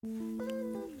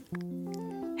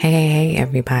Hey,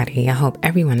 everybody. I hope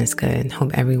everyone is good.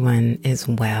 Hope everyone is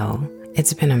well.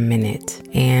 It's been a minute,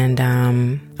 and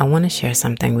I want to share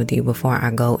something with you before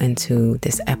I go into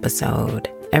this episode.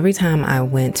 Every time I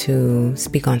went to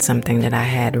speak on something that I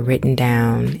had written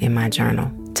down in my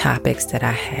journal, topics that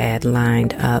I had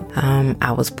lined up,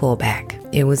 I was pulled back.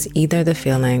 It was either the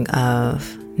feeling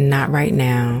of not right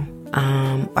now,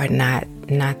 or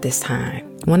not this time.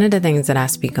 One of the things that I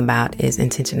speak about is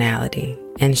intentionality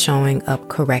and showing up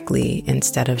correctly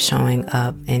instead of showing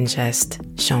up and just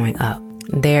showing up.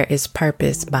 There is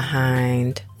purpose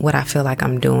behind what I feel like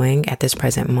I'm doing at this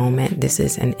present moment. This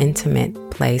is an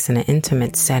intimate place and an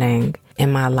intimate setting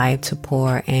in my life to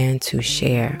pour and to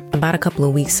share. About a couple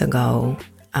of weeks ago,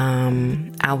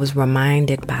 I was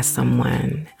reminded by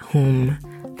someone whom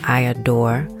I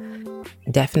adore,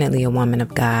 definitely a woman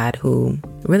of God who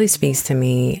really speaks to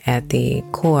me at the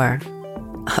core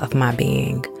of my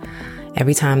being.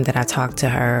 Every time that I talk to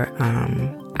her,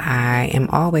 I am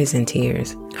always in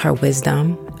tears. Her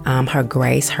wisdom, her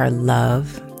grace, her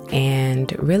love,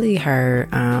 and really her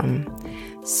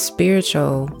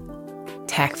spiritual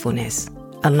tactfulness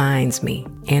aligns me.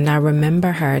 And I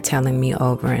remember her telling me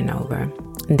over and over,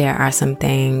 there are some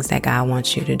things that God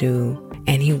wants you to do,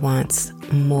 and He wants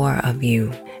more of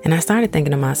you. And I started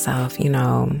thinking to myself,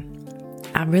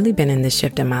 I've really been in this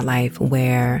shift in my life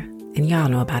where, and y'all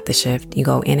know about the shift, you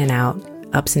go in and out,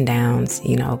 ups and downs,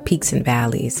 peaks and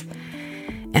valleys.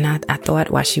 And I thought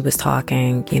while she was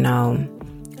talking,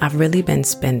 I've really been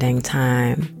spending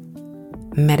time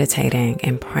meditating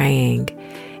and praying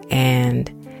and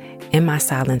in my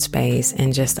silent space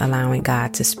and just allowing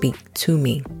God to speak to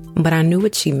me. But I knew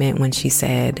what she meant when she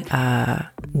said,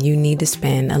 you need to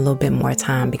spend a little bit more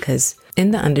time, because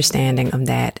in the understanding of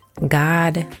that,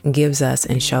 God gives us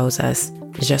and shows us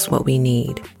just what we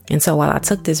need. And so while I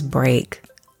took this break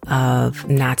of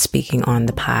not speaking on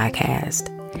the podcast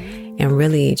and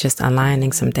really just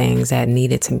aligning some things that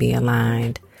needed to be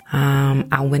aligned,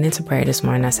 I went into prayer this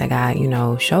morning. I said,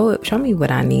 God, show me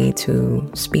what I need to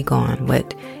speak on,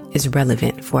 what is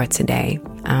relevant for today,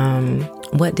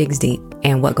 what digs deep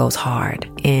and what goes hard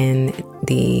in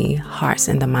the hearts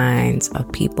and the minds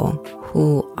of people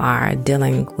who are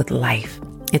dealing with life.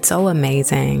 It's so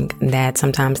amazing that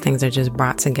sometimes things are just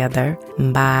brought together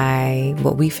by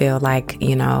what we feel like,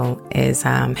 is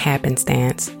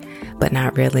happenstance, but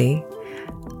not really.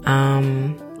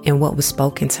 And what was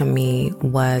spoken to me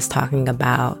was talking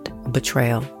about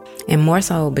betrayal, and more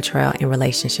so betrayal in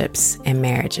relationships and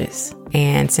marriages.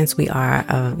 And since we are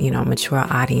a, mature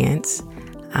audience,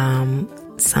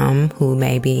 some who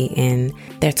may be in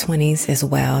their 20s as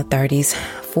well, 30s,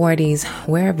 40s,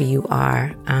 wherever you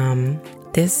are,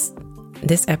 this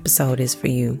episode is for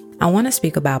you. I want to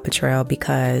speak about betrayal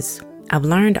because I've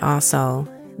learned also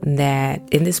that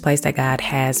in this place that God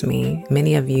has me,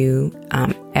 many of you,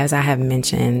 as I have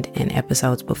mentioned in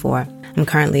episodes before, I'm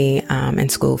currently in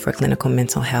school for clinical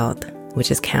mental health, which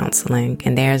is counseling.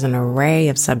 And there's an array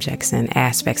of subjects and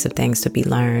aspects of things to be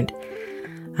learned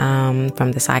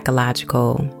from the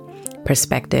psychological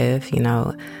perspective,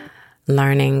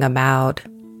 learning about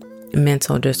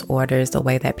mental disorders, the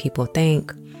way that people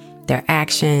think, their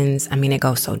actions. I mean, it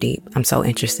goes so deep. I'm so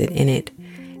interested in it.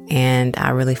 And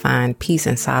I really find peace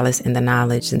and solace in the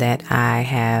knowledge that I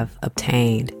have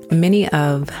obtained. Many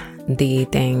of the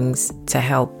things to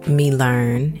help me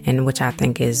learn, and which I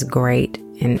think is great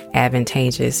and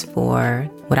advantageous for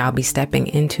what I'll be stepping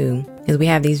into, is we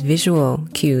have these visual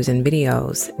cues and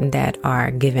videos that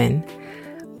are given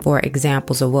for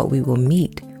examples of what we will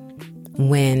meet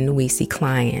when we see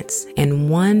clients. And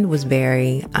one was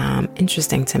very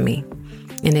interesting to me,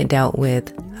 and it dealt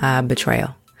with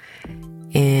betrayal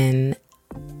in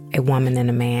a woman and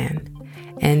a man.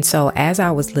 And so as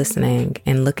I was listening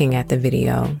and looking at the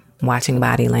video, watching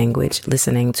body language,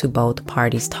 listening to both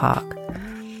parties talk,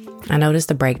 I noticed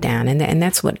the breakdown. And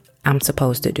that's what I'm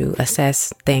supposed to do,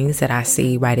 assess things that I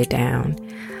see, write it down.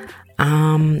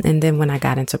 And then when I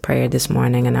got into prayer this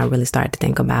morning and I really started to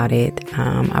think about it,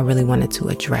 I really wanted to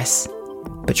address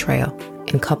betrayal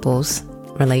in couples,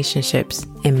 relationships,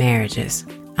 and marriages.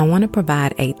 I want to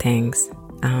provide 8 things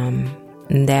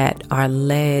that are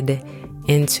led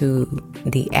into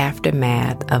the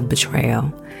aftermath of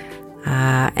betrayal.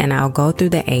 And I'll go through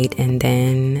the 8, and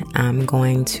then I'm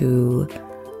going to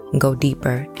go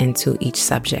deeper into each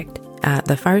subject.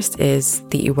 The first is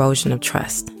the erosion of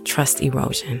trust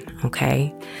erosion,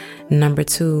 okay? Number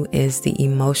 2 is the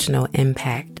emotional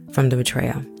impact from the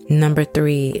betrayal. Number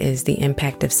 3 is the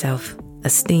impact of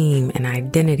self-esteem and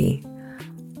identity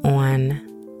on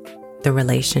the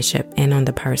relationship and on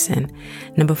the person.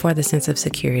 Number 4, the sense of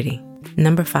security.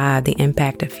 Number 5, the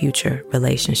impact of future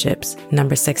relationships.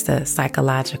 Number 6, the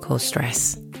psychological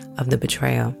stress of the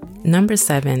betrayal. Number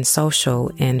 7,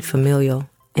 social and familial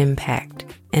impact.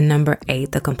 And number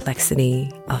 8, the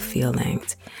complexity of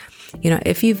feelings.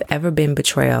 If you've ever been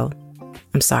betrayed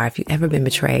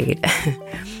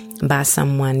by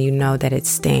someone, you know that it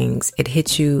stings. It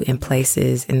hits you in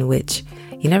places in which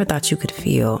you never thought you could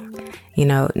feel.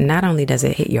 Not only does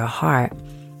it hit your heart,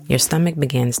 your stomach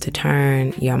begins to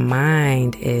turn, your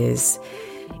mind is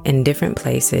in different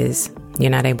places. You're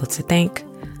not able to think.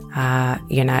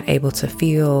 You're not able to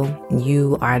feel.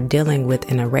 You are dealing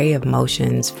with an array of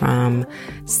emotions from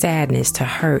sadness to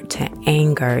hurt to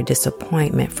anger,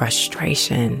 disappointment,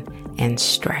 frustration, and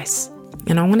stress.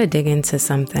 And I want to dig into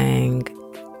something.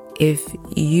 If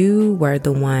you were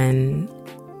the one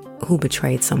who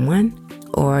betrayed someone,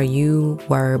 or you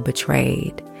were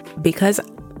betrayed, because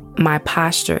my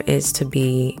posture is to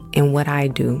be in what I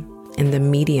do, in the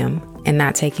medium, and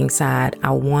not taking side,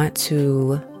 I want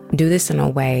to do this in a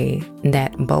way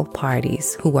that both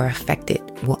parties who are affected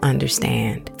will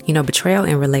understand. Betrayal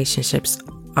in relationships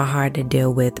are hard to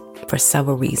deal with for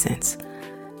several reasons,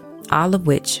 all of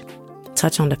which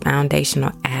touch on the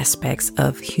foundational aspects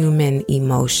of human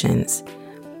emotions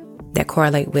that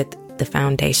correlate with the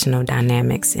foundational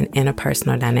dynamics and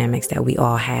interpersonal dynamics that we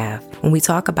all have. When we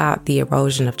talk about the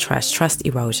erosion of trust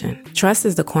erosion, trust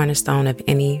is the cornerstone of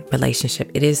any relationship.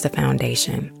 It is the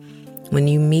foundation. When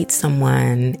you meet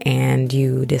someone and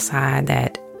you decide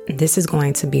that this is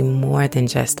going to be more than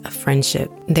just a friendship,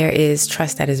 there is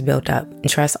trust that is built up. And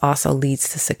trust also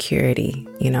leads to security,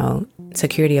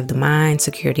 security of the mind,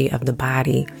 security of the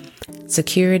body,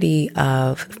 security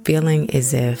of feeling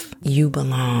as if you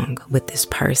belong with this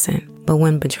person. But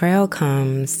when betrayal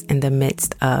comes in the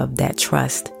midst of that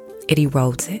trust, it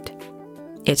erodes it.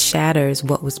 It shatters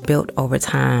what was built over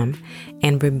time,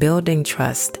 and rebuilding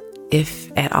trust,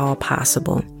 if at all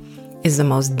possible, is the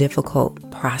most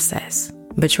difficult process.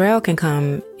 Betrayal can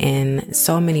come in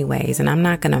so many ways, and I'm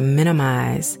not going to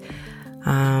minimize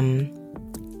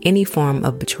any form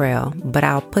of betrayal, but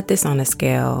I'll put this on a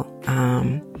scale.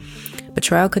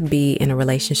 Betrayal could be in a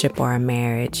relationship or a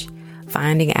marriage,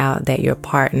 finding out that your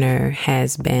partner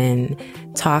has been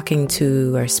talking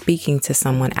to or speaking to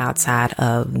someone outside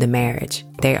of the marriage.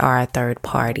 They are a third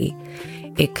party.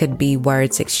 It could be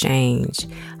words exchanged,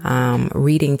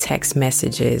 reading text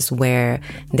messages where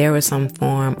there was some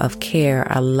form of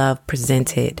care or love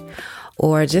presented,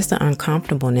 or just the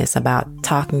uncomfortableness about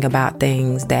talking about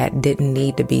things that didn't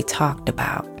need to be talked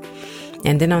about.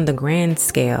 And then on the grand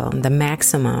scale, the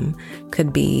maximum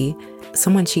could be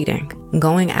someone cheating,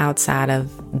 going outside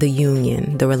of the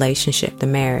union, the relationship, the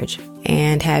marriage,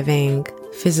 and having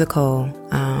physical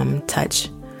touch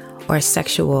or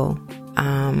sexual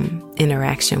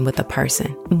interaction with a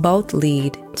person. Both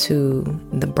lead to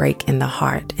the break in the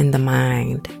heart, in the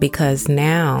mind, because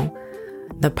now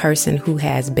the person who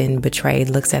has been betrayed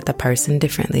looks at the person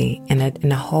differently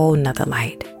in a whole nother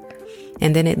light.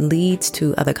 And then it leads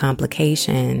to other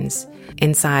complications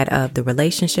inside of the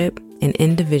relationship and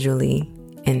individually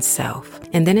in self.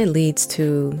 And then it leads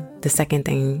to the second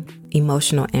thing,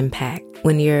 emotional impact.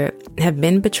 When you have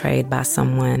been betrayed by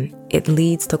someone, it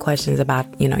leads to questions about,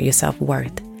 your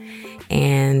self-worth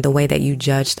and the way that you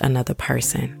judged another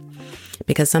person.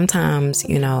 Because sometimes,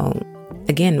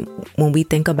 again, when we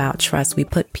think about trust, we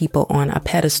put people on a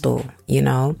pedestal,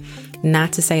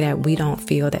 not to say that we don't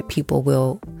feel that people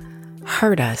will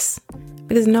hurt us,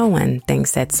 because no one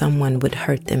thinks that someone would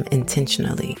hurt them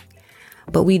intentionally.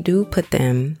 But we do put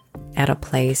them at a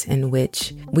place in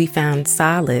which we found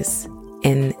solace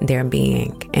in their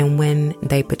being. And when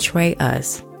they betray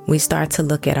us, we start to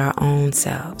look at our own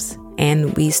selves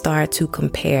and we start to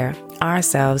compare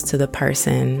ourselves to the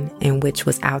person in which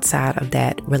was outside of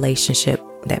that relationship,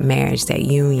 that marriage, that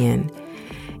union,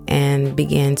 and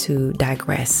begin to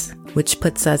digress, which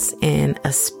puts us in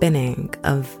a spinning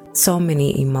of so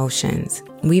many emotions.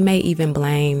 We may even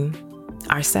blame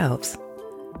ourselves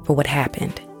for what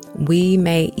happened. We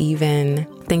may even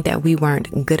think that we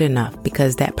weren't good enough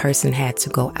because that person had to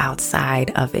go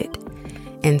outside of it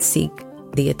and seek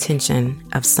the attention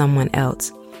of someone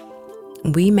else.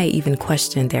 We may even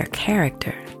question their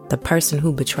character, the person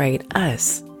who betrayed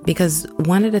us. Because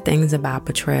one of the things about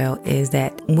betrayal is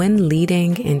that when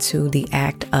leading into the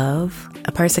act of,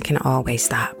 a person can always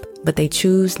stop, but they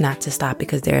choose not to stop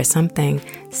because there is something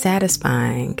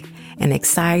satisfying and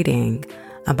exciting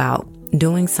about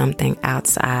doing something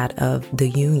outside of the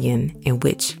union in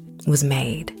which was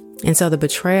made. And so the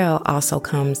betrayal also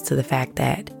comes to the fact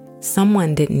that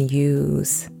someone didn't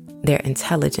use their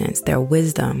intelligence, their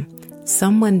wisdom.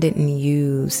 Someone didn't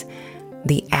use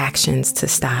the actions to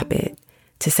stop it,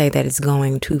 to say that it's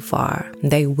going too far.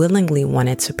 They willingly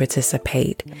wanted to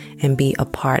participate and be a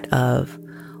part of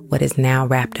what is now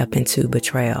wrapped up into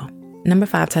betrayal. Number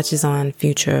 5 touches on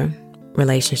future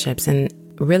relationships. And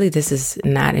really, this is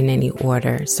not in any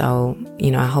order. So,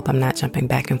 I hope I'm not jumping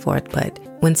back and forth. But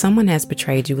when someone has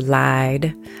betrayed you,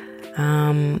 lied,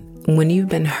 when you've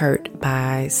been hurt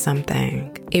by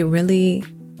something, it really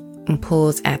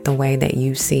pulls at the way that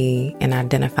you see and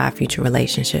identify future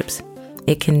relationships.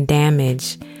 It can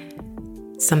damage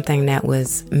something that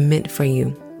was meant for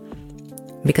you,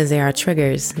 because there are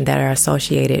triggers that are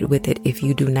associated with it if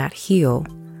you do not heal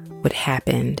what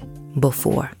happened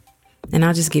before. And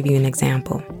I'll just give you an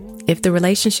example. If the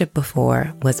relationship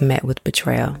before was met with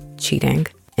betrayal, cheating,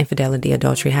 infidelity,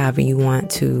 adultery, however you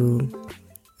want to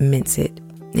mince it,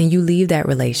 and you leave that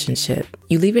relationship,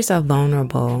 you leave yourself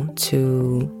vulnerable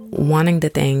to wanting the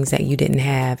things that you didn't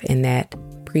have in that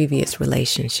previous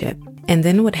relationship. And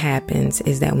then what happens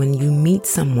is that when you meet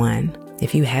someone,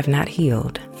 if you have not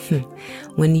healed,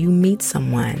 when you meet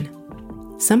someone,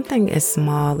 something as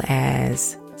small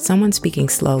as someone speaking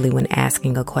slowly when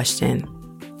asking a question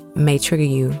may trigger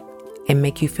you and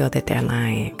make you feel that they're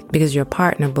lying. Because your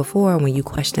partner before, when you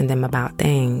questioned them about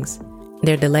things,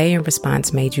 their delay in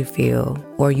response made you feel,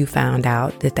 or you found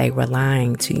out, that they were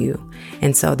lying to you.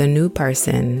 And so the new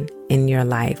person in your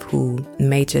life who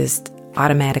may just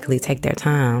automatically take their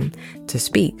time to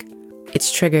speak,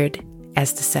 it's triggered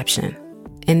as deception.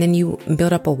 And then you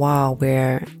build up a wall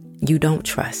where you don't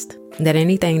trust that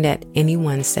anything that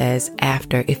anyone says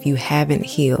after, if you haven't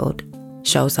healed,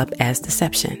 shows up as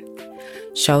deception,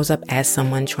 shows up as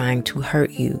someone trying to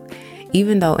hurt you.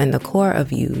 Even though in the core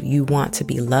of you, you want to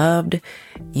be loved,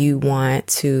 you want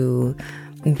to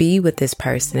be with this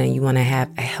person, and you want to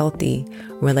have a healthy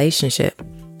relationship,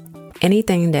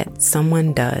 anything that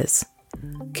someone does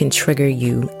can trigger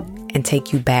you and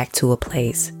take you back to a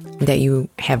place that you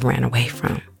have ran away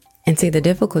from. And see, the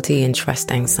difficulty in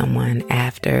trusting someone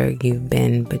after you've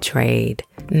been betrayed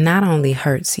not only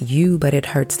hurts you, but it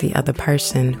hurts the other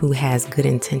person who has good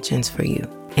intentions for you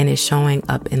and is showing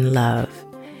up in love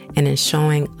and is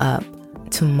showing up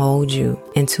to mold you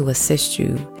and to assist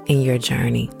you in your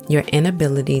journey. Your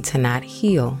inability to not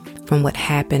heal from what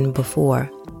happened before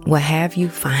will have you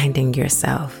finding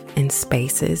yourself in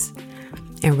spaces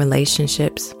and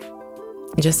relationships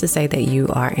just to say that you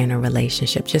are in a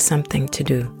relationship, just something to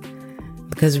do.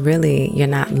 Because really, you're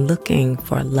not looking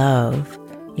for love.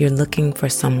 You're looking for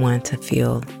someone to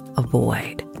fill a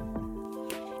void.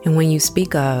 And when we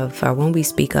speak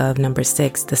of number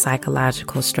 6, the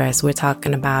psychological stress, we're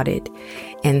talking about it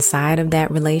inside of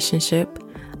that relationship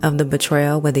of the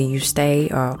betrayal, whether you stay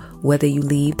or whether you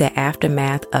leave, the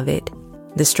aftermath of it.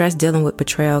 The stress dealing with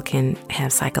betrayal can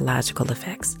have psychological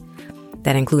effects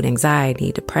that include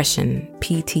anxiety, depression,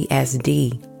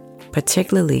 PTSD,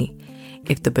 particularly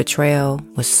if the betrayal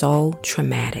was so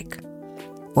traumatic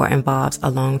or involves a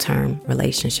long-term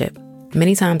relationship.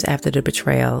 Many times after the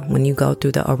betrayal, when you go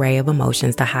through the array of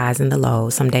emotions, the highs and the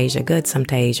lows, some days you're good, some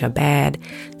days you're bad,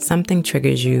 something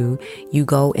triggers you, you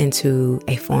go into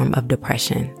a form of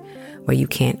depression where you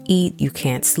can't eat, you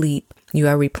can't sleep, you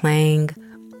are replaying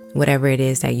whatever it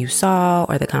is that you saw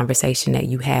or the conversation that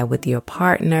you had with your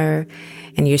partner,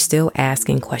 and you're still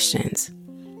asking questions.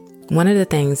 One of the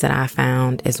things that I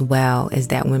found as well is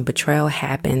that when betrayal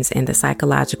happens and the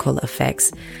psychological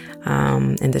effects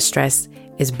and the stress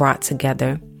is brought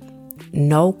together,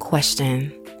 no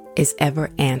question is ever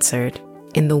answered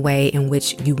in the way in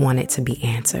which you want it to be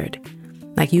answered.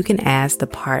 Like, you can ask the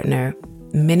partner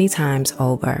many times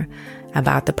over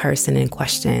about the person in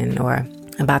question or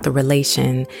about the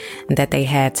relation that they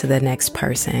had to the next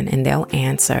person, and they'll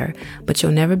answer, but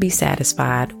you'll never be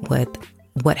satisfied with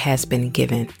what has been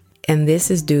given. And this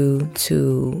is due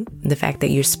to the fact that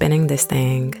you're spinning this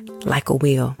thing like a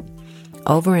wheel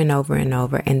over and over and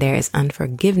over, and there is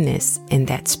unforgiveness in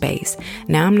that space.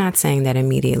 Now, I'm not saying that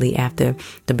immediately after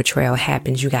the betrayal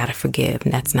happens, you got to forgive.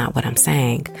 That's not what I'm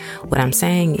saying. What I'm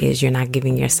saying is you're not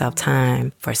giving yourself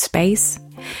time for space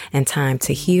and time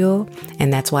to heal.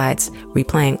 And that's why it's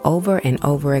replaying over and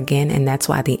over again. And that's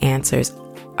why the answers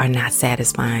are not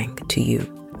satisfying to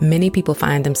you. Many people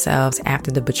find themselves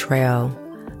after the betrayal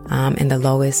in the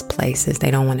lowest places. They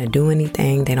don't want to do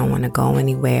anything. They don't want to go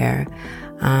anywhere.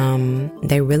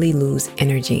 They really lose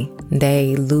energy.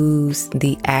 They lose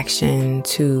the action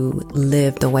to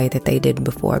live the way that they did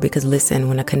before. Because listen,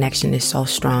 when a connection is so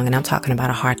strong, and I'm talking about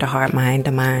a heart-to-heart,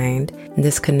 mind-to-mind,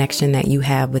 this connection that you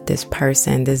have with this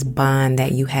person, this bond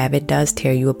that you have, it does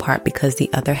tear you apart because the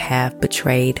other half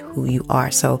betrayed who you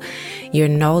are. So you're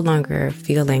no longer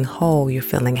feeling whole, you're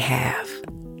feeling half.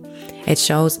 It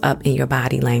shows up in your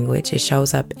body language. It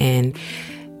shows up in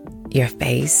your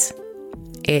face.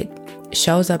 It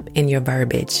shows up in your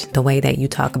verbiage, the way that you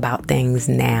talk about things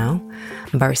now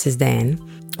versus then.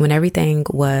 When everything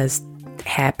was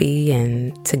happy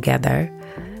and together,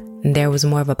 there was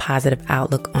more of a positive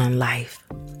outlook on life.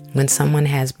 When someone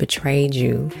has betrayed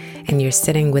you and you're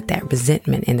sitting with that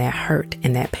resentment and that hurt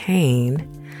and that pain,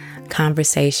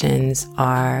 conversations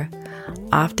are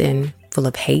often full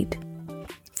of hate,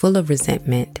 full of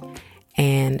resentment,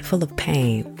 and full of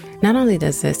pain. Not only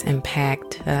does this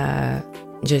impact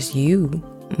just you,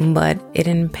 but it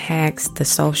impacts the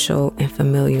social and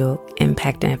familial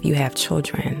impact. And if you have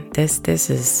children, this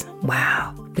is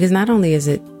wow. Because not only is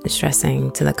it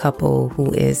distressing to the couple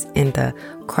who is in the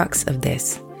crux of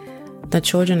this, the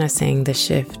children are seeing the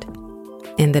shift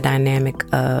in the dynamic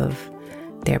of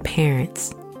their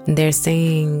parents. They're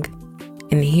seeing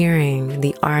and hearing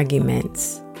the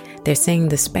arguments. They're seeing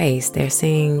the space. They're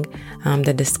seeing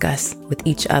the discuss with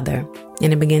each other.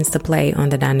 And it begins to play on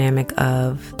the dynamic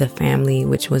of the family,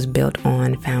 which was built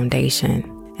on foundation.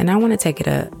 And I want to take it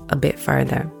a bit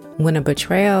further. When a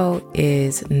betrayal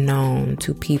is known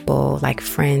to people like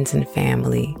friends and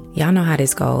family, y'all know how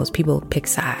this goes. People pick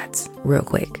sides real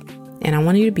quick. And I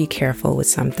want you to be careful with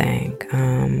something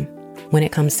when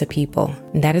it comes to people.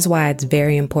 That is why it's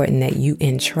very important that you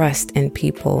entrust in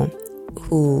people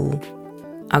who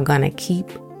are going to keep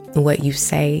what you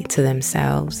say to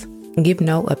themselves, give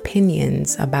no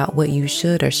opinions about what you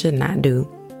should or should not do,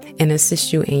 and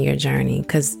assist you in your journey.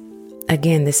 Because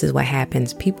again, this is what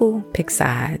happens. People pick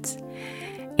sides.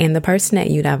 And the person that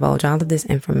you divulge all of this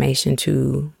information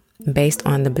to based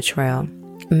on the betrayal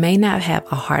may not have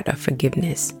a heart of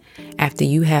forgiveness after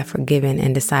you have forgiven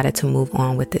and decided to move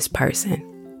on with this person.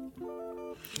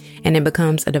 And it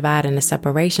becomes a divide and a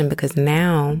separation, because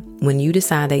now when you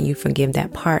decide that you forgive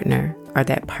that partner or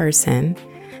that person,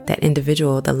 that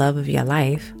individual, the love of your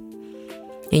life,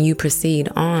 and you proceed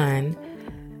on,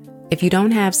 if you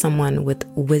don't have someone with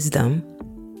wisdom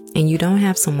and you don't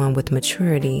have someone with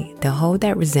maturity, they'll hold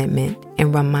that resentment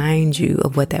and remind you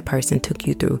of what that person took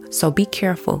you through. So be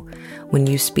careful when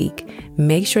you speak.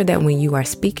 Make sure that when you are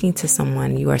speaking to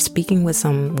someone, you are speaking with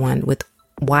someone with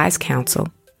wise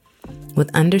counsel, with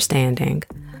understanding,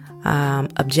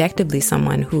 objectively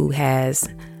someone who has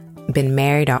been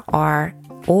married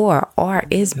or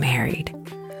is married,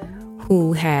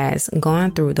 who has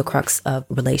gone through the crux of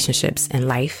relationships in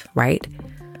life, right?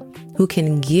 Who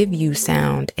can give you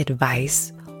sound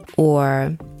advice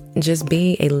or just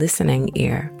be a listening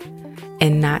ear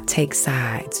and not take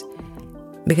sides.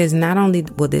 Because not only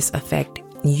will this affect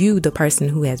you, the person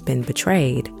who has been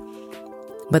betrayed,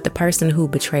 but the person who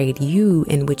betrayed you,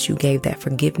 in which you gave that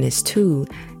forgiveness to,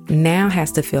 now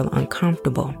has to feel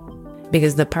uncomfortable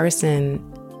because the person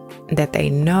that they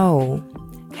know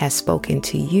has spoken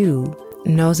to you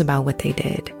knows about what they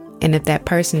did. And if that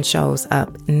person shows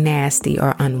up nasty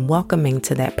or unwelcoming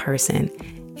to that person,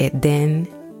 it then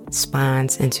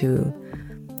spawns into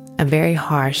a very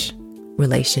harsh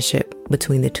relationship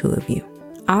between the two of you.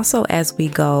 Also, as we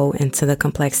go into the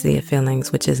complexity of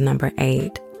feelings, which is number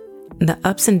 8, the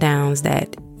ups and downs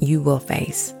that you will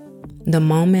face, the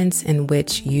moments in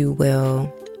which you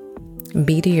will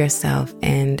be to yourself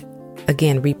and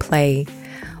again replay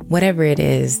whatever it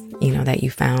is, that you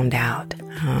found out,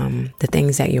 the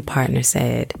things that your partner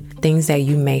said, things that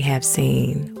you may have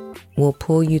seen will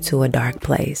pull you to a dark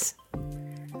place.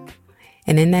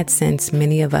 And in that sense,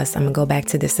 many of us, I'm going to go back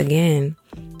to this again,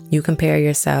 you compare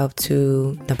yourself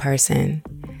to the person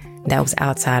that was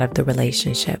outside of the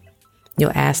relationship.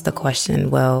 You'll ask the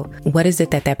question, well, what is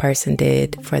it that that person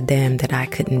did for them that I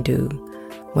couldn't do?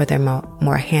 Were they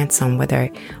more handsome? Were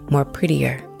they more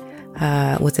prettier?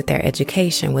 Was it their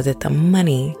education? Was it the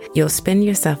money? You'll spin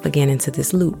yourself again into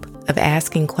this loop of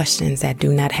asking questions that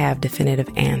do not have definitive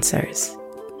answers.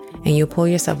 And you'll pull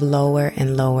yourself lower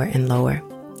and lower and lower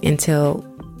until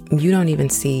you don't even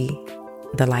see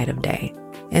the light of day.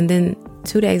 And then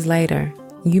 2 days later,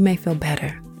 you may feel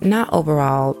better. Not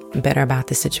overall better about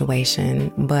the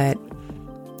situation, but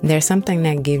there's something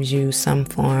that gives you some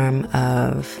form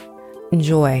of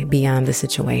joy beyond the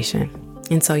situation.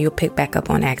 And so you'll pick back up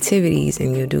on activities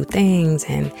and you'll do things,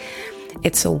 and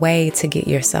it's a way to get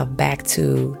yourself back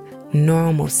to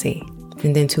normalcy.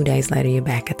 And then 2 days later, you're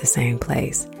back at the same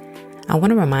place. I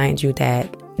want to remind you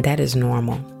that that is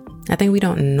normal. I think we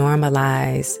don't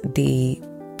normalize the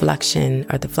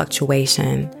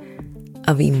fluctuation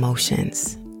of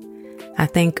emotions. I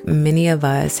think many of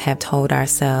us have told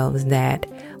ourselves that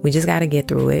we just got to get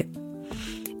through it.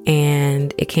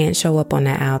 And it can't show up on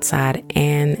the outside.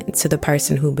 And to the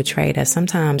person who betrayed us,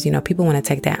 sometimes, people want to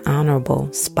take that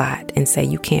honorable spot and say,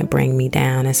 you can't bring me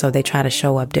down. And so they try to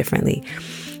show up differently.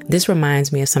 This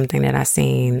reminds me of something that I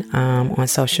seen on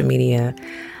social media.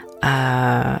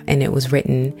 And it was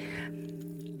written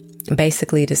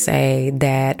basically to say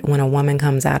that when a woman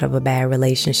comes out of a bad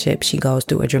relationship, she goes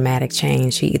through a dramatic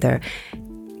change. She either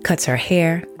cuts her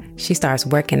hair, she starts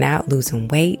working out, losing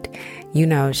weight.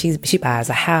 She buys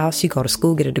a house, she go to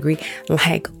school, get a degree,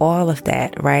 like all of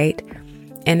that, right?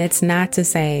 And it's not to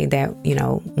say that,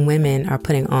 women are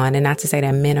putting on, and not to say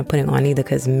that men are putting on either,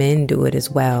 because men do it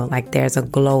as well. Like there's a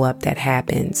glow up that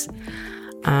happens.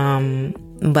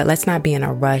 But let's not be in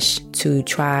a rush to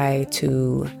try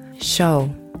to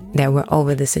show that we're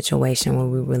over the situation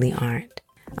when we really aren't.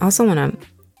 I also want to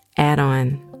add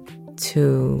on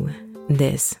to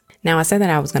this. Now, I said that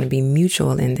I was going to be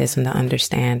mutual in this and the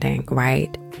understanding,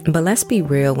 right? But let's be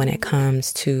real when it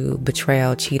comes to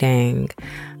betrayal, cheating,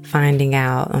 finding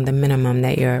out on the minimum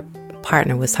that your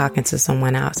partner was talking to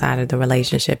someone outside of the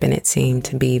relationship and it seemed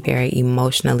to be very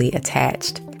emotionally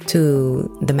attached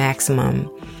to the maximum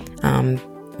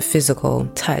physical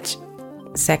touch,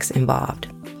 sex involved.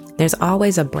 There's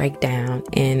always a breakdown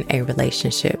in a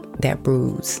relationship that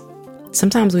brews.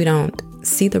 Sometimes we don't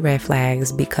see the red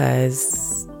flags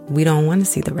because we don't want to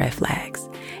see the red flags.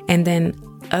 And then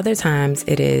other times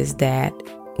it is that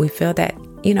we feel that,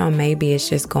 maybe it's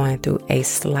just going through a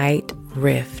slight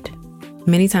rift.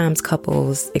 Many times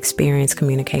couples experience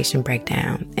communication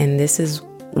breakdown. And this is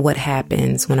what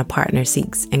happens when a partner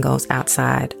seeks and goes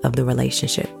outside of the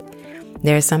relationship.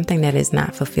 There is something that is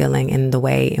not fulfilling in the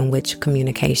way in which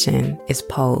communication is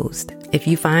posed. If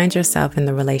you find yourself in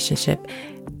the relationship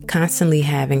constantly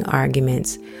having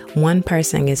arguments, one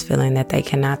person is feeling that they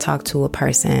cannot talk to a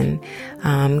person,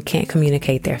 can't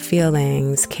communicate their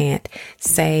feelings, can't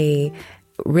say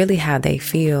really how they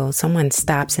feel. Someone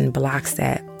stops and blocks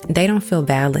that. They don't feel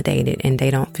validated and they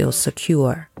don't feel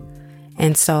secure.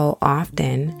 And so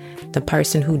often the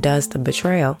person who does the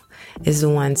betrayal is the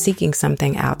one seeking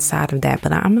something outside of that.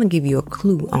 But I'm going to give you a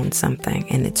clue on something,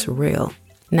 and it's real.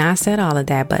 Now, I said all of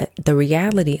that, but the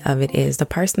reality of it is the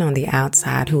person on the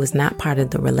outside who is not part of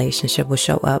the relationship will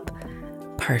show up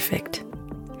perfect.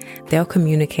 They'll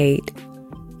communicate.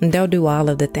 They'll do all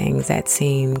of the things that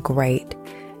seem great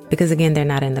because, again, they're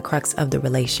not in the crux of the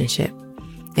relationship.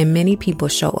 And many people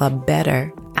show up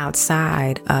better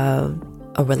outside of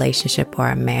a relationship or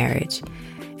a marriage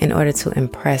in order to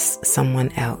impress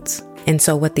someone else. And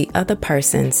so what the other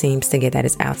person seems to get that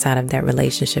is outside of that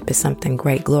relationship is something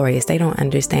great, glorious. They don't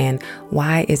understand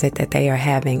why is it that they are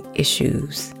having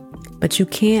issues. But you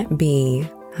can't be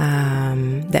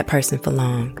that person for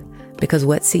long, because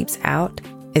what seeps out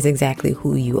is exactly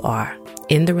who you are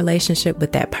in the relationship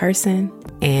with that person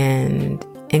and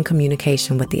in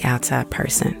communication with the outside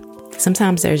person.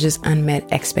 Sometimes there's just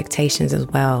unmet expectations as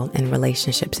well in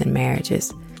relationships and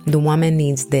marriages. The woman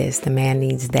needs this, the man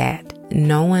needs that.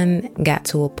 No one got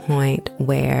to a point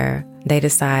where they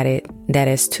decided that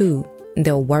as two,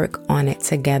 they'll work on it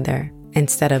together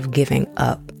instead of giving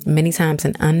up. Many times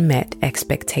in unmet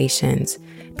expectations,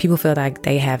 people feel like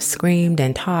they have screamed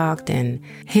and talked and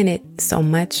hinted so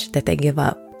much that they give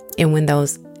up. And when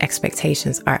those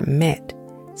expectations aren't met,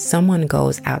 someone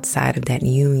goes outside of that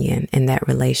union in that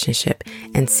relationship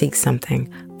and seeks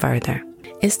something further.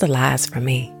 It's the lies for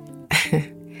me.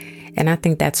 And I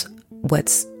think that's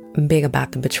what's big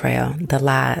about the betrayal, the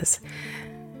lies.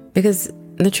 Because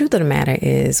the truth of the matter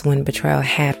is when betrayal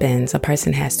happens, a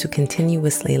person has to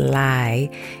continuously lie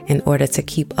in order to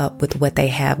keep up with what they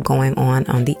have going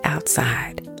on the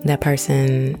outside. That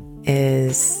person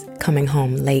is coming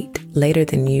home later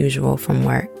than usual from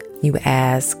work. You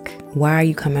ask, why are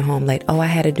you coming home late? Oh, I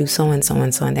had to do so and so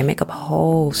and so. And they make up a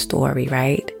whole story,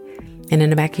 right? And in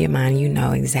the back of your mind, you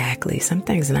know exactly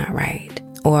something's not right.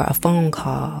 Or a phone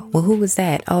call. Well, who was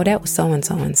that? Oh, that was so and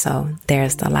so and so.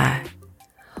 There's the lie.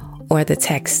 Or the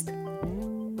text.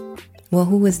 Well,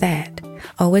 who was that?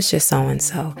 Oh, it's just so and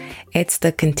so. It's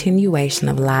the continuation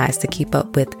of lies to keep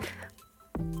up with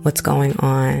what's going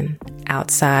on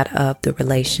outside of the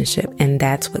relationship. And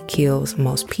that's what kills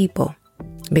most people.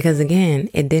 Because again,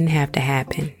 it didn't have to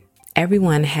happen.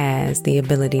 Everyone has the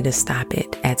ability to stop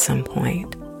it at some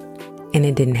point. And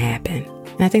it didn't happen.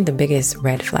 And I think the biggest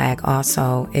red flag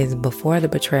also is before the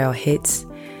betrayal hits,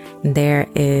 there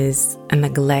is a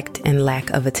neglect and lack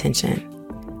of attention,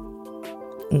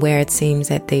 where it seems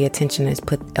that the attention is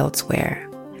put elsewhere,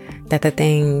 that the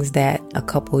things that a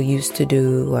couple used to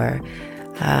do or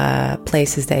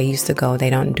places they used to go,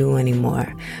 they don't do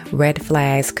anymore. Red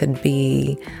flags could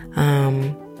be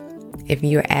If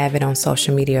you're avid on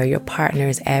social media or your partner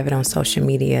is avid on social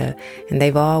media and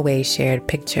they've always shared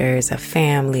pictures of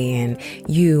family and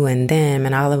you and them,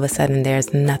 and all of a sudden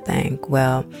there's nothing,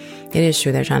 well, it is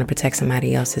true they're trying to protect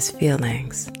somebody else's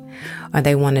feelings. Or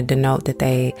they want to denote that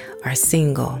they are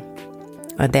single,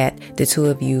 or that the two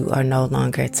of you are no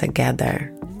longer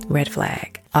together. Red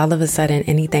flag. All of a sudden,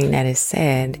 anything that is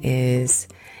said is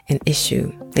an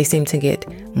issue. They seem to get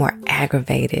more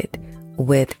aggravated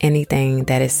with anything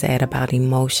that is said about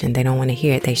emotion. They don't want to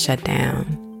hear it. They shut down.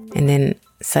 And then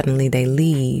suddenly they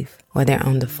leave, or they're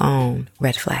on the phone.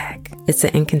 Red flag. It's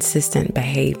an inconsistent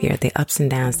behavior, the ups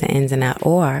and downs, the ins and outs.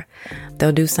 Or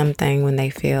they'll do something when they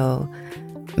feel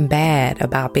bad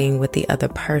about being with the other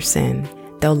person.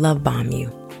 They'll love bomb you.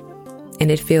 And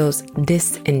it feels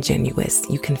disingenuous.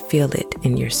 You can feel it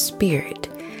in your spirit.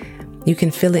 You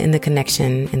can feel it in the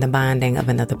connection, in the bonding of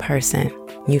another person.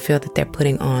 You feel that they're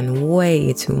putting on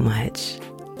way too much.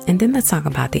 And then let's talk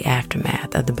about the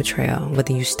aftermath of the betrayal,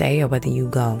 whether you stay or whether you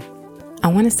go. I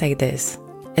want to say this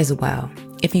as well.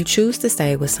 If you choose to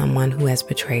stay with someone who has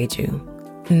betrayed you,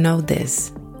 know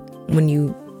this. When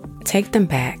you take them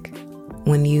back,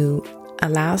 when you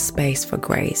allow space for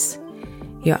grace,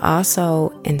 you're also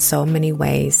in so many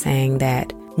ways saying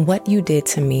that what you did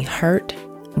to me hurt,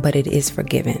 but it is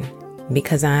forgiven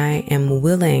because I am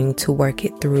willing to work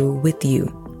it through with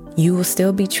you. You will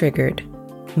still be triggered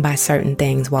by certain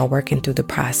things while working through the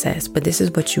process, but this is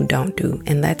what you don't do.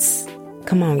 And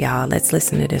come on, y'all, let's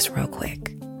listen to this real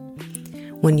quick.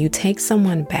 When you take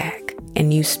someone back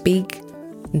and you speak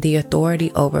the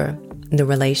authority over the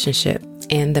relationship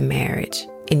and the marriage,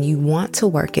 and you want to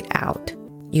work it out,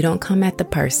 you don't come at the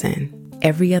person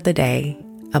every other day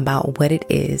about what it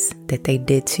is that they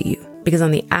did to you. Because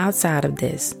on the outside of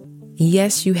this,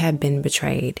 yes, you have been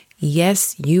betrayed.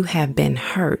 Yes, you have been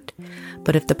hurt.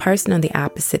 But if the person on the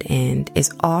opposite end is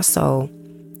also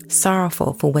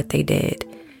sorrowful for what they did,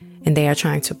 and they are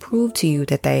trying to prove to you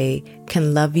that they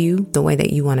can love you the way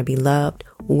that you want to be loved,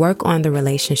 work on the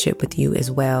relationship with you as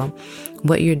well,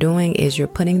 what you're doing is you're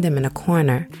putting them in a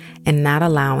corner and not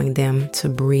allowing them to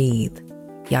breathe.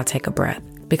 Y'all take a breath.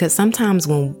 Because sometimes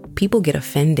when people get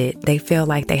offended, they feel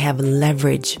like they have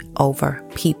leverage over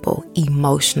people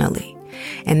emotionally.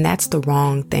 And that's the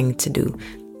wrong thing to do.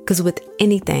 Because with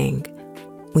anything,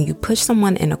 when you push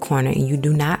someone in a corner and you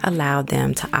do not allow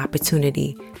them the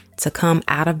opportunity to come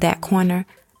out of that corner,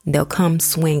 they'll come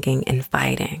swinging and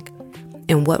fighting.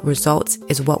 And what results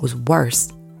is what was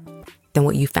worse than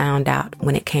what you found out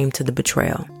when it came to the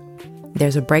betrayal.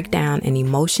 There's a breakdown in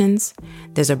emotions.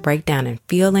 There's a breakdown in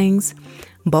feelings.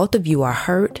 Both of you are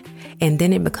hurt, and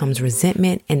then it becomes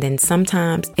resentment, and then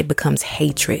sometimes it becomes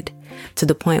hatred to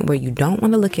the point where you don't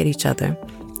want to look at each other.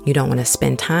 You don't want to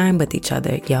spend time with each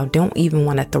other. Y'all don't even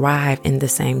want to thrive in the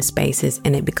same spaces,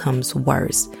 and it becomes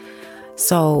worse.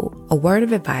 So a word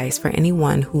of advice for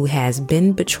anyone who has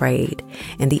been betrayed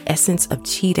in the essence of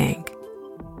cheating,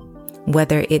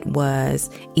 whether it was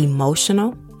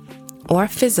emotional or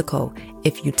physical,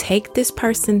 if you take this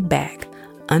person back,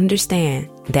 understand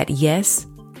that yes,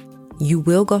 you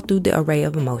will go through the array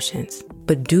of emotions,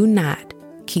 but do not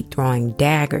keep throwing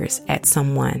daggers at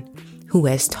someone who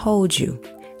has told you,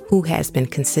 who has been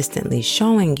consistently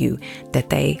showing you that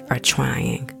they are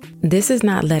trying. This is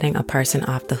not letting a person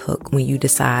off the hook when you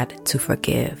decide to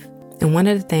forgive. And one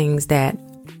of the things that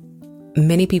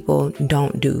many people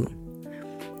don't do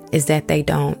is that they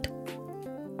don't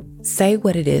say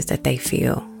what it is that they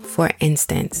feel. For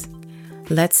instance,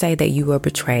 let's say that you were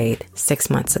betrayed 6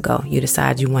 months ago. You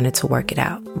decide you wanted to work it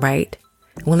out, right?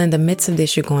 Well, in the midst of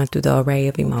this, you're going through the array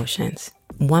of emotions.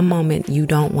 One moment, you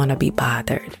don't want to be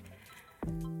bothered.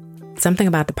 Something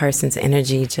about the person's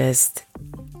energy just,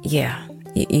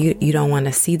 you don't want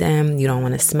to see them. You don't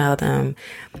want to smell them.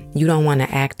 You don't want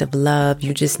to act of love.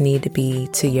 You just need to be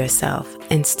to yourself.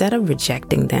 Instead of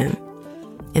rejecting them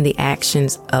and the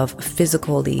actions of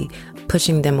physically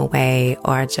pushing them away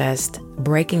or just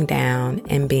breaking down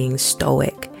and being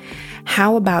stoic,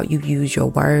 how about you use your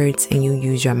words and you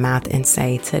use your mouth and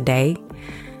say, today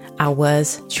I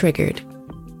was triggered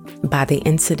by the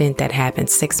incident that happened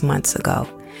 6 months ago.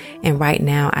 And right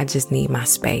now I just need my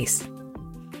space.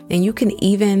 And you can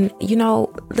even,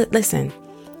 listen,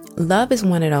 love is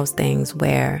one of those things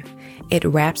where it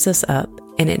wraps us up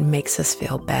and it makes us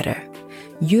feel better.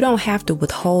 You don't have to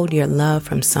withhold your love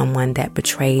from someone that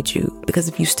betrayed you, because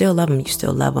if you still love them, you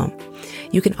still love them.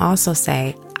 You can also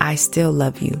say, I still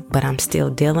love you, but I'm still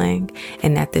dealing.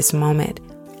 And at this moment,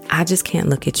 I just can't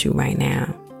look at you right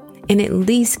now. And at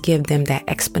least give them that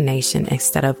explanation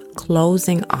instead of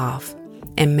closing off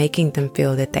and making them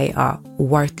feel that they are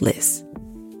worthless.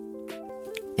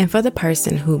 And for the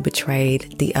person who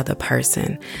betrayed the other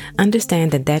person, understand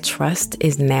that that trust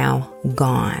is now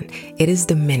gone. It is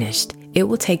diminished. It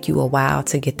will take you a while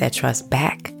to get that trust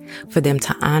back, for them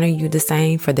to honor you the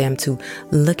same, for them to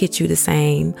look at you the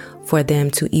same, for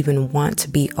them to even want to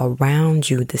be around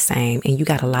you the same. And you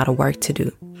got a lot of work to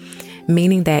do.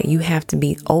 Meaning that you have to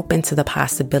be open to the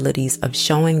possibilities of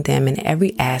showing them in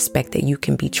every aspect that you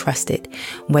can be trusted,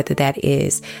 whether that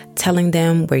is telling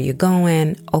them where you're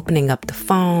going, opening up the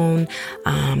phone,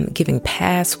 giving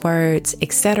passwords,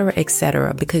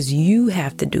 etc., because you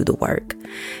have to do the work,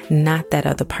 not that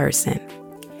other person.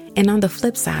 And on the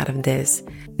flip side of this,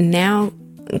 now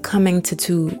coming to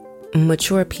two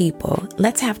mature people,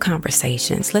 let's have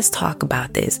conversations. Let's talk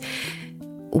about this.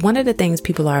 One of the things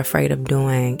people are afraid of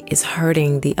doing is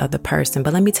hurting the other person.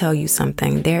 But let me tell you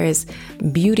something. There is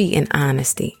beauty in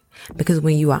honesty, because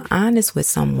when you are honest with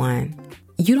someone,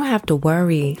 you don't have to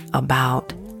worry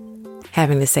about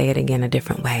having to say it again a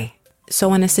different way.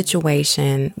 So in a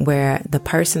situation where the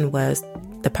person was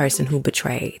the person who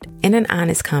betrayed, in an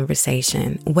honest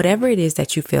conversation, whatever it is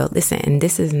that you feel, listen, and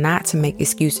this is not to make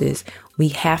excuses. We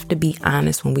have to be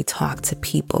honest when we talk to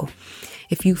people.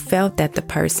 If you felt that the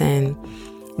person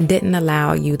didn't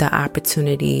allow you the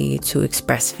opportunity to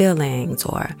express feelings,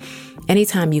 or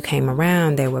anytime you came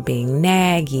around, they were being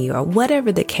naggy, or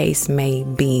whatever the case may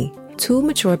be, two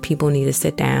mature people need to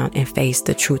sit down and face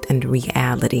the truth and the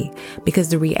reality. Because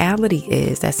the reality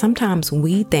is that sometimes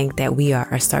we think that we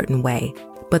are a certain way,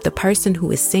 but the person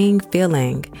who is seeing,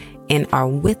 feeling, and are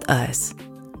with us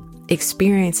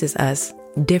experiences us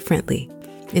differently.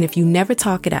 And if you never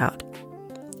talk it out,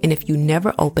 and if you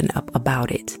never open up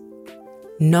about it,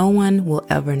 no one will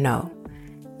ever know.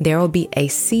 There will be a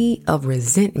sea of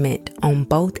resentment on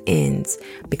both ends,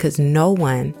 because no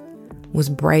one was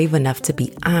brave enough to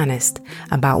be honest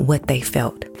about what they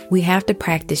felt. We have to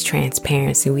practice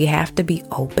transparency. We have to be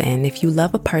open. If you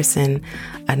love a person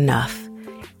enough,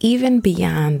 even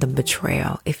beyond the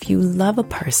betrayal, if you love a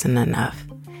person enough,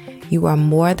 you are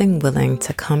more than willing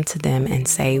to come to them and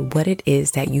say what it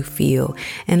is that you feel.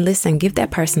 And listen, give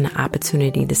that person the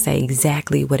opportunity to say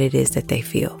exactly what it is that they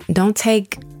feel. Don't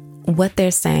take what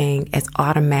they're saying as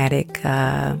automatic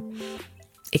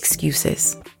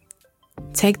excuses.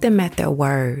 Take them at their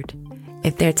word.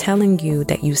 If they're telling you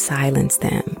that you silence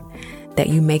them, that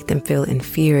you make them feel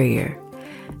inferior,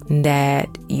 that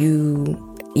you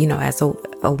as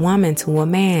a woman to a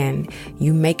man,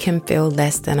 you make him feel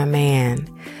less than a man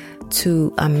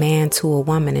to a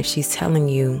woman, if she's telling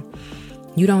you,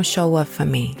 you don't show up for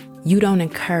me, you don't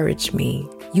encourage me,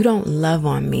 you don't love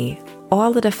on me,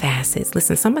 all of the facets.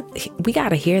 Listen, we got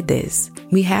to hear this.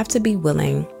 We have to be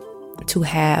willing to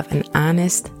have an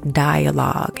honest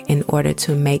dialogue in order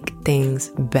to make things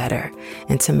better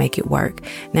and to make it work.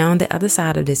 Now, on the other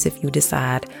side of this, if you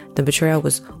decide the betrayal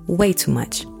was way too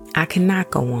much, I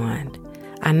cannot go on,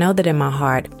 I know that in my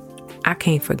heart, I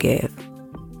can't forgive,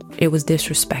 it was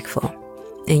disrespectful,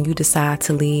 and you decide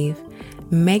to leave,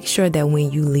 make sure that when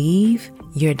you leave,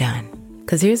 you're done.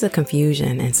 Because here's a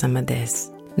confusion in some of this.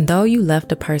 Though you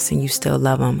left a person, you still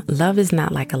love them. Love is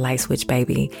not like a light switch,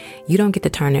 baby. You don't get to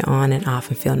turn it on and off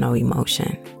and feel no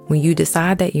emotion. When you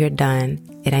decide that you're done,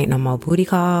 it ain't no more booty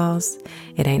calls.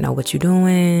 It ain't no what you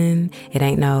doing. It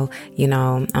ain't no,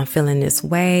 I'm feeling this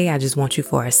way, I just want you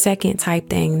for a second type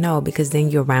thing. No, because then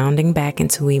you're rounding back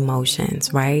into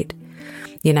emotions, right?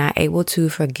 You're not able to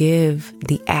forgive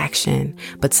the action,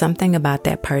 but something about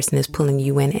that person is pulling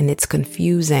you in, and it's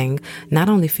confusing, not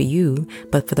only for you,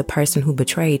 but for the person who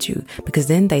betrayed you, because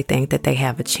then they think that they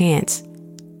have a chance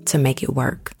to make it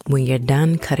work. When you're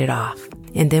done, cut it off.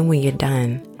 And then when you're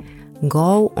done,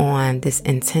 go on this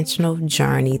intentional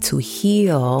journey to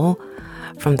heal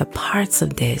from the parts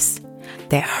of this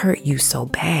that hurt you so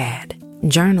bad.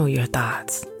 Journal your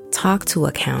thoughts. Talk to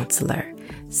a counselor.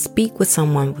 Speak with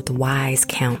someone with wise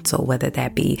counsel, whether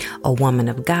that be a woman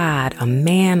of God, a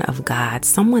man of God,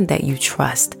 someone that you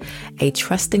trust, a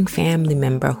trusting family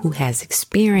member who has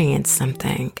experienced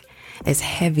something as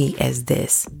heavy as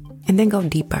this. And then go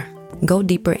deeper. Go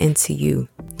deeper into you.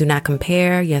 Do not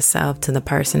compare yourself to the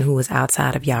person who is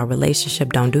outside of your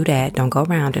relationship. Don't do that. Don't go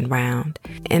round and round.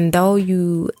 And though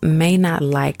you may not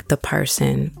like the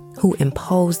person who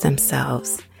imposed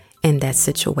themselves in that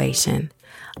situation,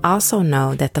 also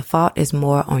know that the fault is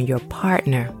more on your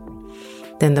partner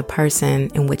than the person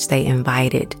in which they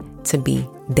invited to be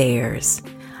theirs.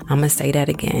 I'm going to say that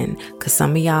again, because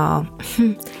some of y'all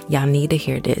need to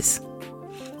hear this.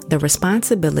 The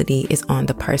responsibility is on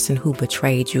the person who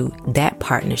betrayed you, that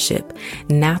partnership,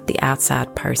 not the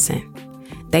outside person.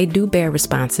 They do bear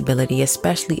responsibility,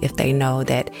 especially if they know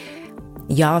that,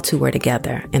 y'all two are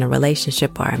together in a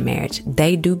relationship or a marriage.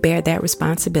 They do bear that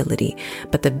responsibility.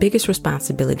 But the biggest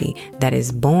responsibility that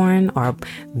is borne or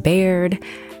bared,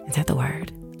 is that the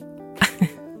word?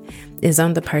 is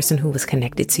on the person who was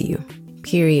connected to you.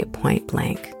 Period, point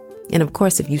blank. And of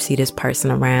course, if you see this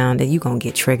person around, and you gonna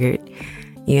get triggered,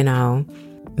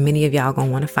 many of y'all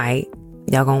gonna want to fight.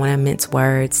 Y'all gonna want to mince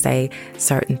words, say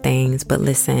certain things. But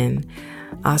listen,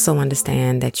 also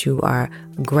understand that you are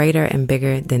greater and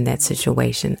bigger than that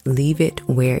situation. Leave it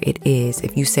where it is.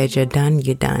 If you said you're done,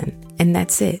 you're done. And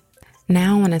that's it.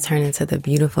 Now I want to turn into the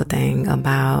beautiful thing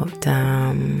about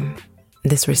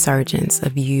this resurgence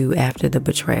of you after the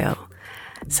betrayal.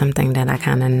 Something that I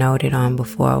kind of noted on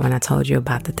before when I told you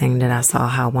about the thing that I saw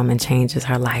how a woman changes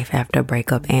her life after a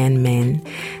breakup, and men,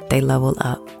 they level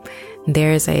up.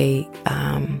 There's a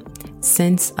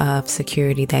sense of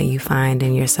security that you find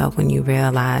in yourself when you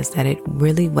realize that it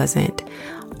really wasn't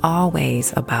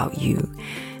always about you.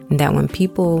 That when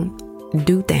people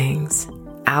do things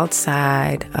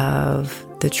outside of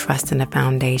the trust and the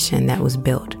foundation that was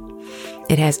built,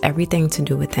 it has everything to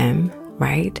do with them,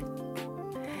 right?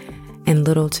 And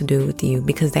little to do with you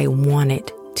because they want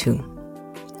it to.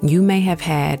 You may have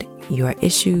had your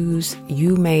issues.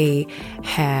 You may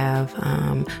have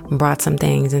brought some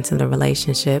things into the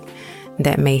relationship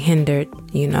that may hinder,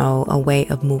 a way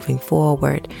of moving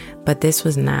forward. But this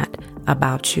was not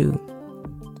about you.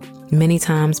 Many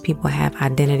times people have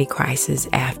identity crisis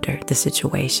after the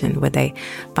situation where they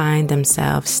find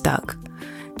themselves stuck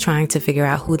trying to figure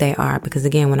out who they are. Because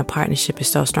again, when a partnership is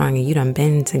so strong and you done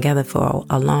been together for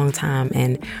a long time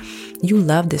and you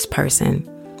love this person,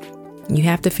 you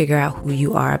have to figure out who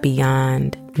you are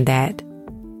beyond that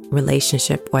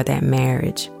relationship or that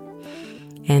marriage.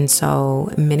 And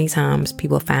so many times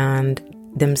people find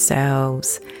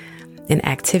themselves in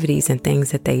activities and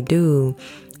things that they do.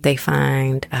 They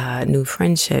find new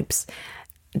friendships.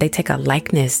 They take a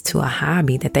likeness to a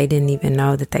hobby that they didn't even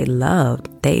know that they loved.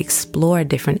 They explore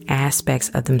different aspects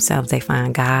of themselves. They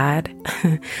find God,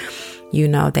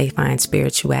 they find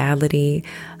spirituality.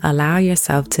 Allow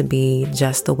yourself to be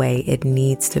just the way it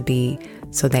needs to be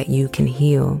so that you can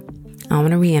heal. I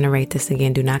want to reiterate this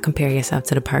again. Do not compare yourself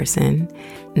to the person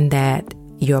that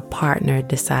your partner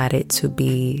decided to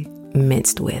be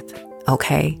minced with,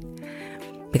 okay?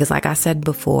 Because like I said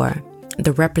before,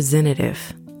 the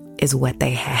representative is what they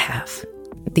have.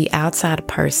 The outside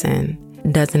person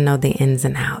doesn't know the ins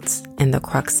and outs and the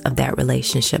crux of that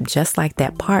relationship, just like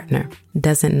that partner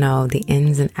doesn't know the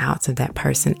ins and outs of that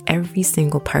person. Every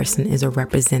single person is a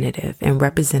representative and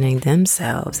representing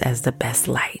themselves as the best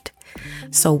light.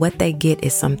 So what they get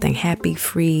is something happy,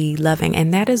 free, loving.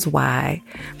 And that is why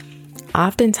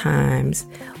oftentimes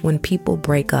when people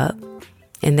break up,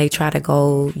 and they try to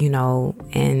go,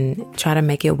 and try to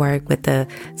make it work with the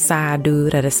side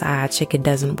dude or the side chick, it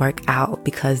doesn't work out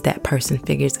because that person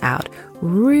figures out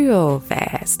real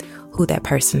fast who that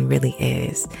person really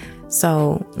is.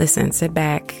 So listen, sit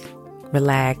back,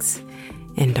 relax,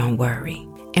 and don't worry.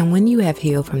 And when you have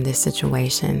healed from this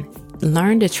situation,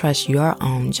 learn to trust your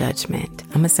own judgment.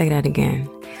 I'm going to say that again.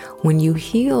 When you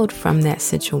healed from that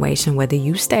situation, whether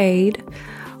you stayed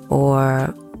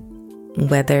or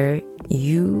whether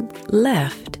you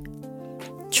left,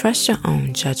 trust your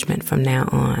own judgment from now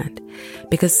on.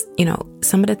 Because,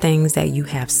 some of the things that you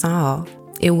have saw,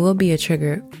 it will be a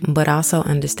trigger, but also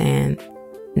understand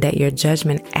that your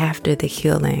judgment after the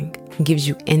healing gives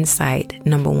you insight,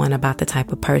 number one, about the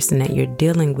type of person that you're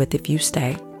dealing with if you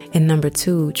stay. And number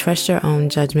two, trust your own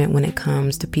judgment when it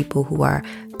comes to people who are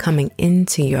coming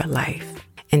into your life,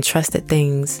 and trust that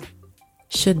things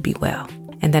should be well.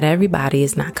 And that everybody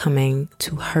is not coming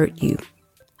to hurt you.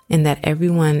 And that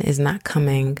everyone is not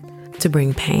coming to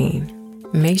bring pain.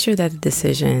 Make sure that the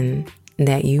decision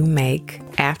that you make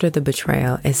after the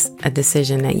betrayal is a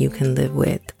decision that you can live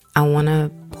with. I want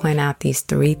to point out these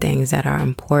 3 things that are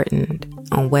important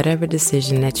on whatever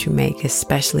decision that you make,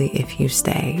 especially if you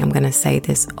stay. I'm going to say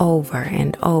this over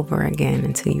and over again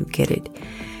until you get it.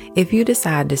 If you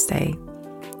decide to stay,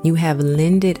 you have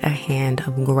lended a hand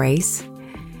of grace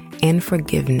and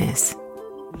forgiveness.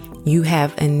 You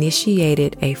have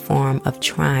initiated a form of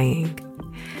trying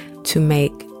to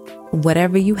make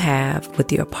whatever you have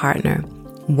with your partner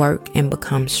work and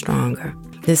become stronger.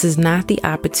 This is not the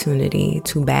opportunity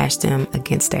to bash them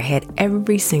against their head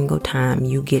every single time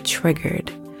you get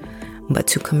triggered, but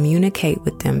to communicate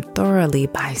with them thoroughly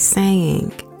by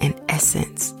saying, in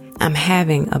essence, I'm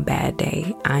having a bad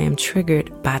day. I am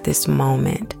triggered by this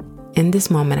moment. In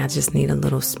this moment, I just need a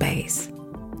little space.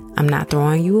 I'm not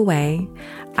throwing you away.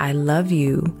 I love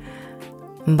you,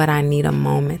 but I need a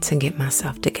moment to get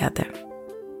myself together.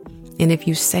 And if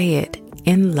you say it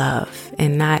in love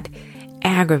and not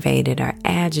aggravated or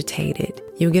agitated,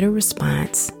 you'll get a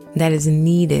response that is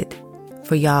needed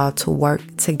for y'all to work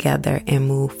together and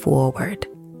move forward.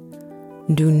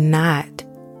 Do not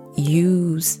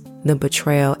use the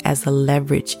betrayal as a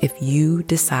leverage if you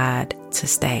decide to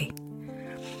stay.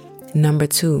 Number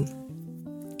 2,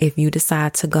 if you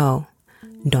decide to go,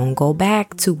 don't go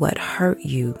back to what hurt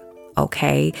you,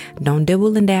 okay? Don't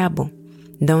dibble and dabble.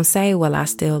 Don't say, well, I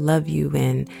still love you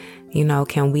and,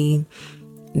 can we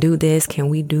do this? Can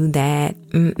we do that?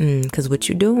 Because what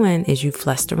you're doing is you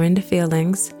flustering the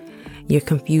feelings. You're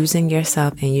confusing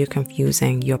yourself and you're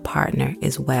confusing your partner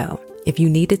as well. If you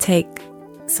need to take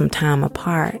some time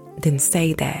apart, then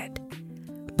say that.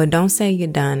 But don't say you're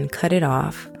done, cut it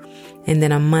off. And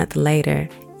then a month later,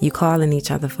 you calling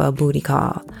each other for a booty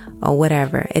call or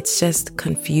whatever. It's just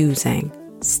confusing.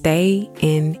 Stay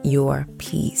in your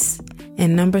peace.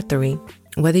 And number 3,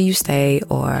 whether you stay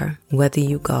or whether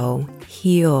you go,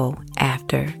 heal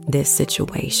after this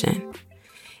situation.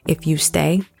 If you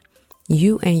stay,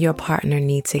 you and your partner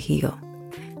need to heal.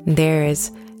 There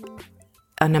is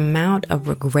an amount of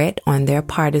regret on their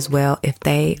part as well if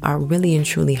they are really and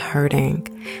truly hurting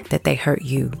that they hurt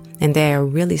you and they are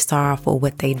really sorrowful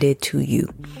what they did to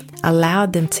you. Allow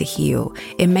them to heal.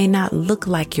 It may not look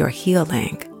like you're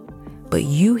healing, but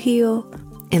you heal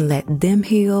and let them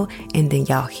heal, and then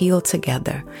y'all heal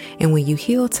together. And when you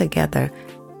heal together,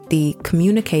 the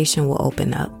communication will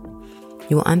open up.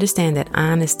 You will understand that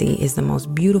honesty is the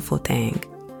most beautiful thing,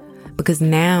 because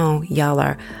now y'all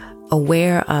are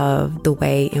aware of the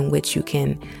way in which you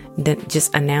can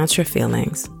just announce your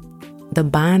feelings. The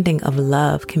bonding of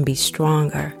love can be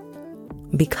stronger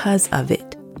because of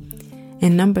it.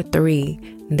 And number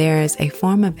 3, there is a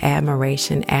form of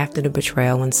admiration after the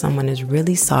betrayal when someone is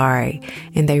really sorry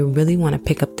and they really want to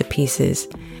pick up the pieces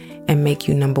and make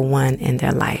you number 1 in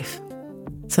their life.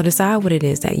 So decide what it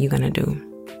is that you're going to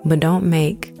do, but don't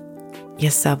make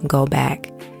yourself go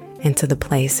back into the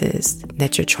places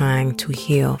that you're trying to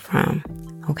heal from.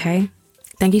 Okay?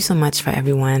 Thank you so much for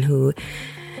everyone who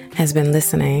has been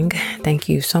listening. Thank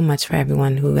you so much for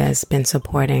everyone who has been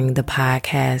supporting the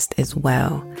podcast as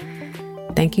well.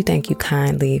 Thank you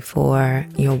kindly for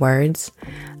your words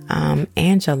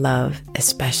and your love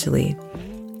especially.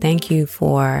 Thank you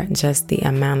for just the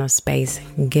amount of space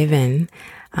given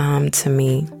to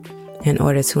me in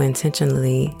order to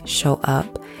intentionally show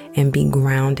up and be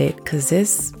grounded,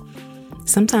 because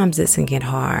sometimes this can get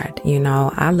hard.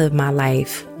 I live my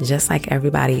life just like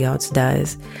everybody else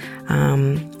does.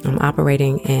 I'm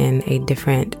operating in a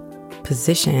different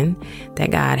position that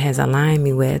God has aligned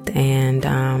me with, and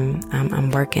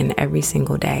I'm working every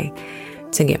single day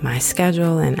to get my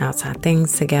schedule and outside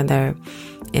things together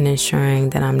and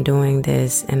ensuring that I'm doing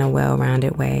this in a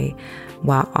well-rounded way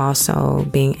while also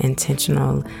being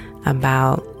intentional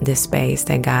about the space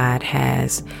that God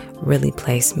has really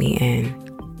placed me in.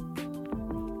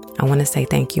 I want to say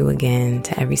thank you again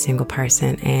to every single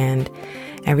person and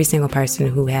every single person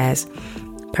who has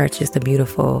purchased the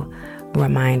beautiful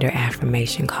reminder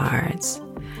affirmation cards.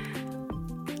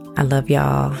 I love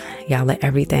y'all. Y'all are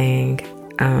everything.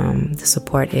 The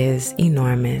support is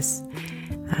enormous.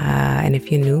 And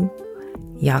if you're new,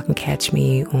 y'all can catch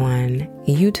me on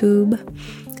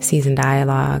YouTube, Season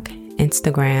Dialogue,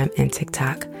 Instagram, and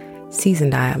TikTok, Season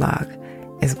Dialogue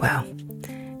as well.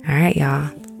 All right, y'all.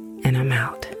 And I'm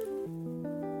out.